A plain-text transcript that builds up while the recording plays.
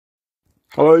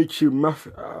Hello YouTube,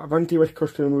 Avanti West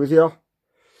Coast with you.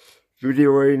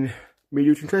 Videoing me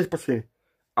doing trespassing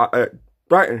at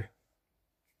Brighton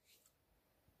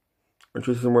on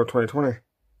Tuesday, World 2020.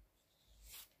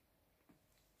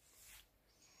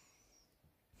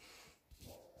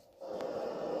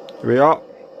 Here we are.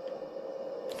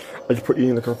 I just put you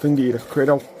in like a thingy, like a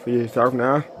cradle for yourself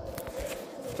now.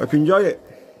 Hope you enjoy it.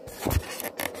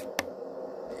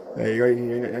 There you go,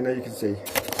 and now you can see.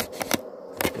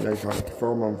 There you go,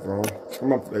 4 months old.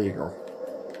 Come on, there you go.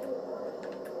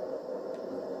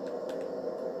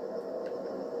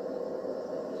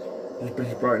 This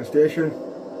is Brighton Station.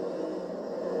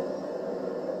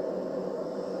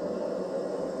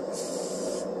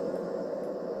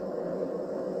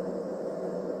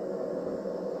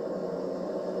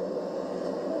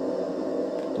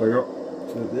 There you go.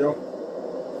 See it there.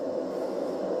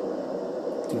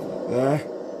 There.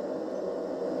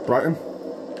 Brighton.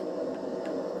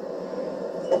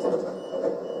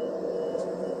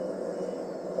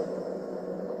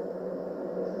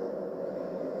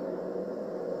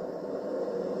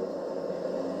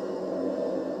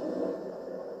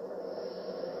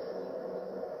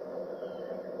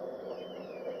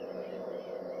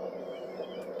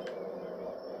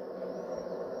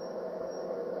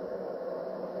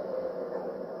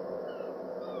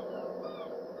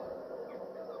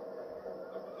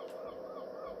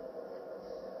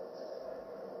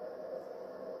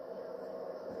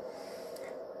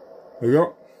 There you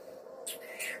go.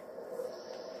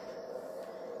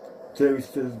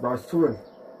 This is by Southern.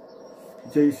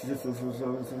 This is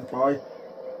by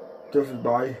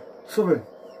Southern.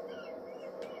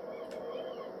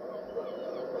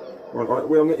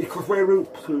 We're on the CoastWay route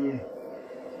to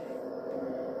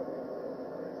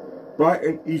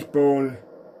Brighton, Eastbourne,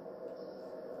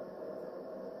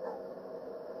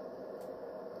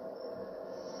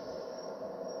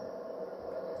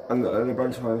 and the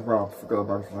branch line as well. Forgot the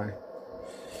branch line.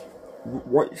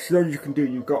 What scenario you can do?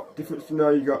 You've got different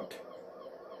scenarios. You got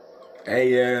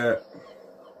a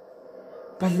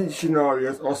passenger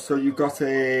scenarios. Also, you got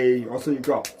a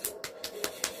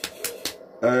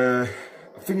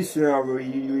thingy scenario.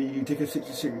 You take a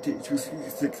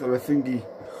 66 on a thingy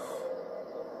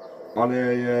on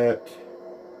a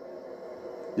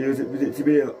to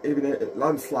be even a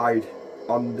landslide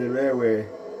on the railway.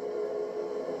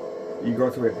 You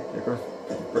go to it. You go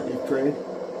to your train.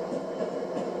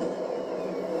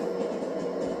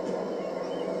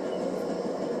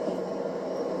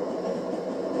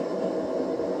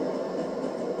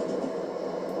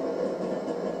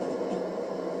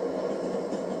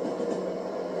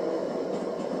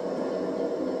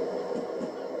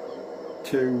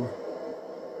 To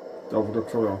double the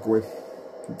trolley I'll go with.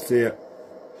 You can see it.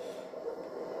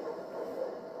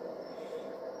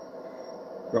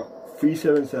 Got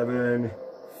 377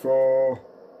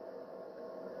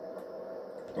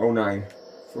 409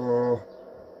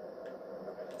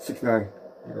 469. There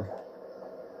you go.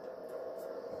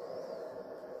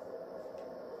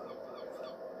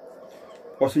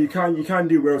 Also, you can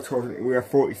do rail tours. We have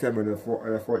 47 and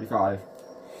 45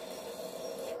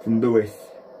 from Lewis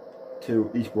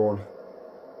to Eastbourne.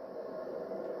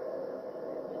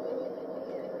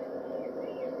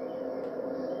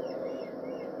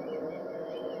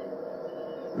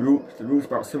 The route's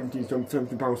about 17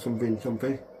 pounds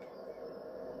something.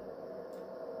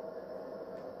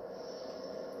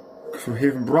 From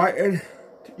here from Brighton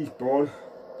to Eastbourne.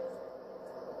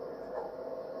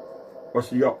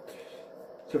 Also you got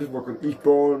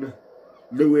Eastbourne,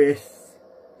 Lewis,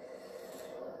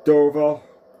 Dover.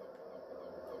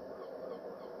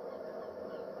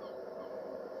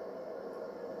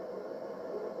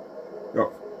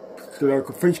 Got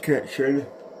the French connection,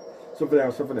 something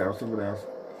else. I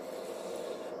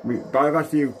mean, by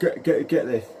that you get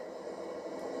this.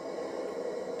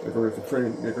 They're going to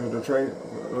the train,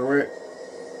 wait.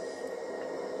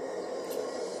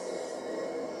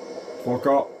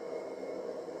 Forgot.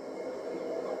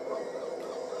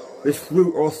 This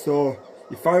route also,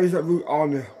 you find that route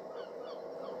on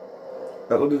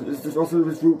there's also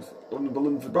this route on the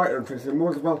London to Brighton train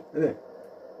more as well, isn't it?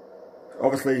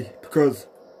 Obviously, because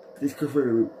this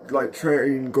route, like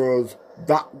train goes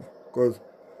that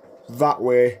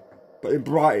way, but in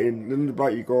Brighton, London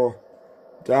Brighton, you go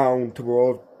down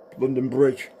toward London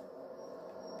Bridge,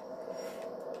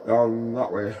 down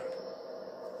that way.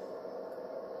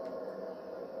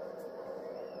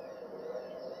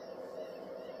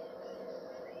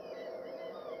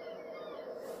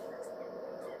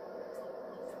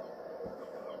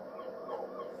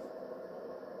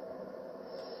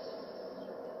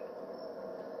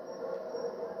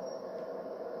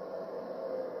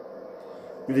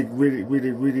 Really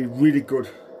good.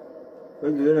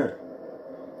 Isn't it?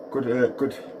 Good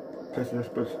place to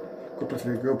good place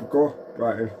to go.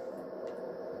 Brighton.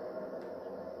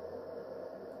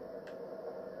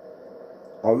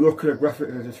 Oh, look at the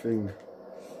graphics of this thing.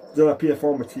 It's on a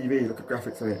PS4 TV. Look at the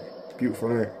graphics on it. It's beautiful,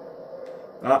 isn't it?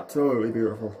 Absolutely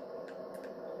beautiful.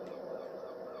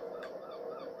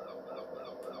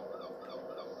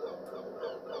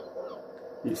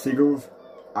 You seagulls?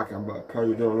 I can, but I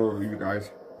probably don't know you guys.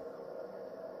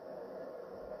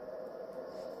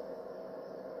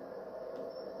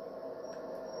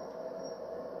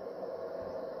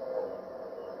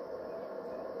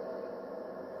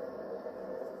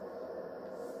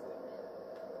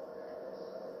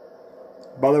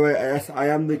 By the way, yes, I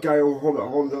am the guy who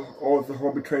holds the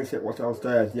hobby train set what's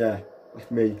downstairs. Yeah, that's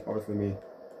me, obviously me.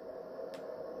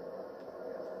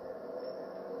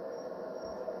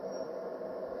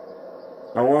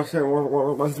 I want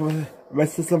to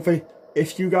say something.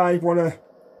 If you guys want to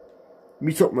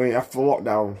meet up with me after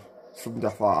lockdown, something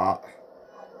like that,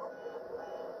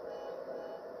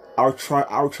 I'll try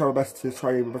my best to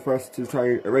try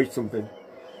and arrange something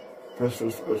for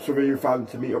some of you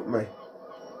fans to meet up with me.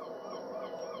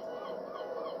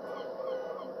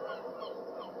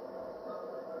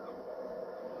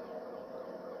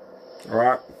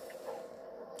 Alright.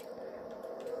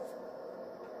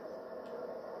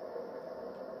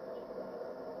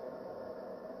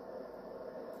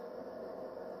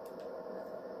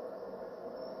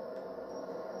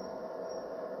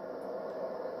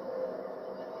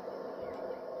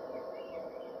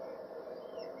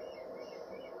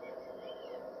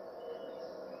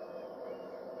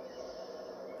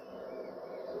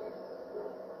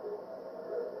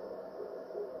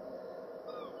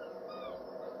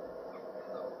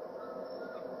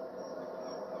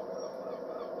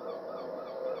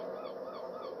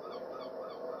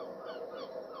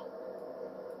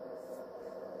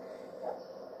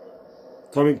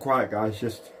 Something quiet, guys,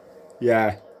 just,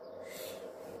 yeah,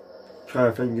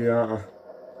 trying to figure it out.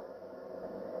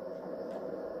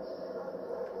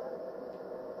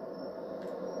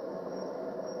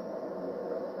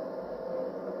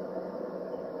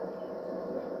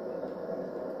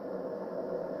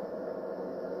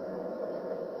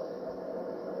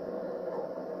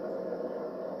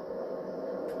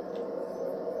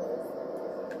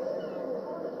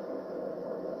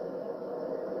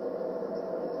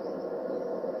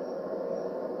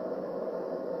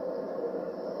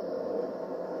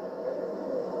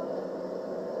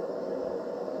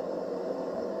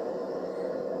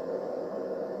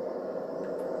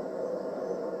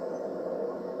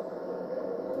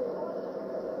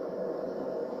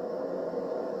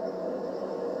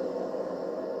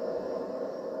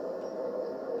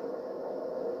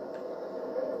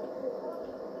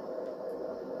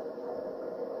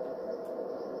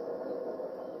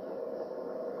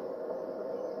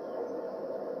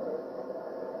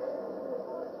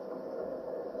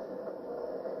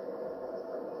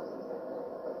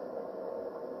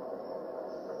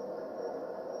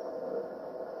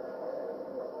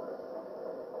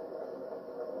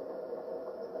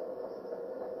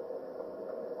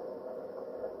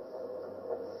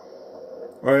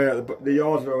 Oh yeah, the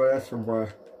yards are over there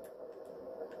somewhere.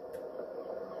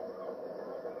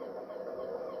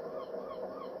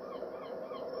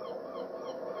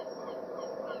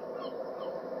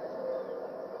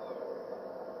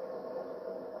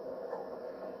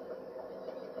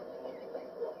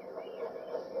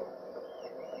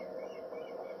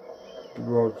 The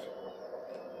roads.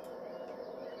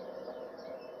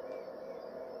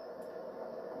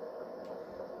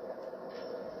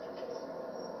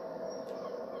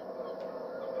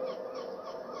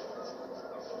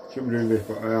 Shouldn't be doing this,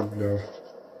 but I am now.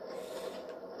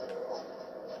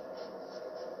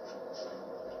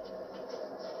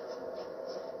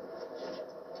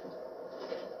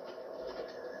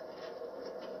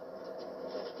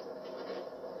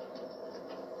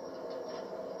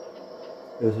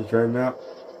 There's a train now.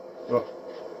 Look.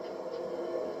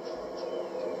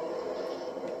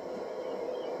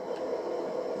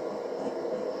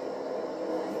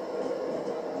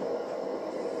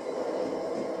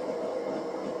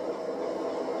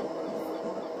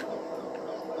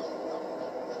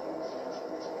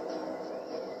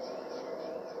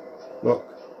 Look,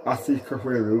 that's the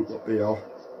CoastWay route up here.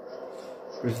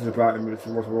 This is the Brighton, but it's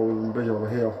the Waterloo Bridge over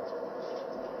here.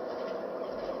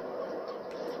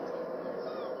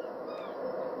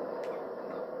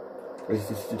 It's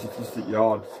just the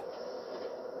yards.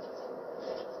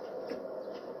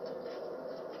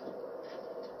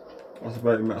 That's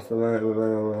about it, that's the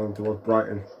line towards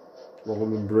Brighton, the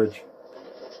London Bridge.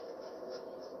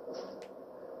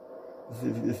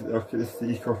 This is the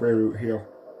CoastWay route here.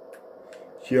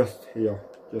 Just here.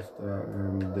 Just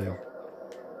there.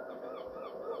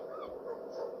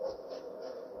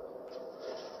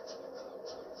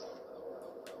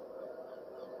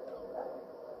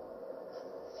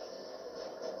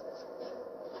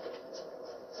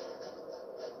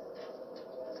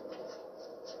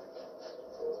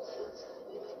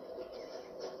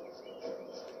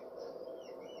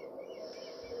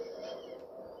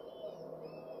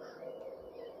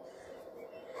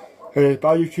 Hey,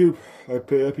 bye YouTube. I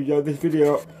hope you enjoyed this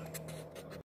video.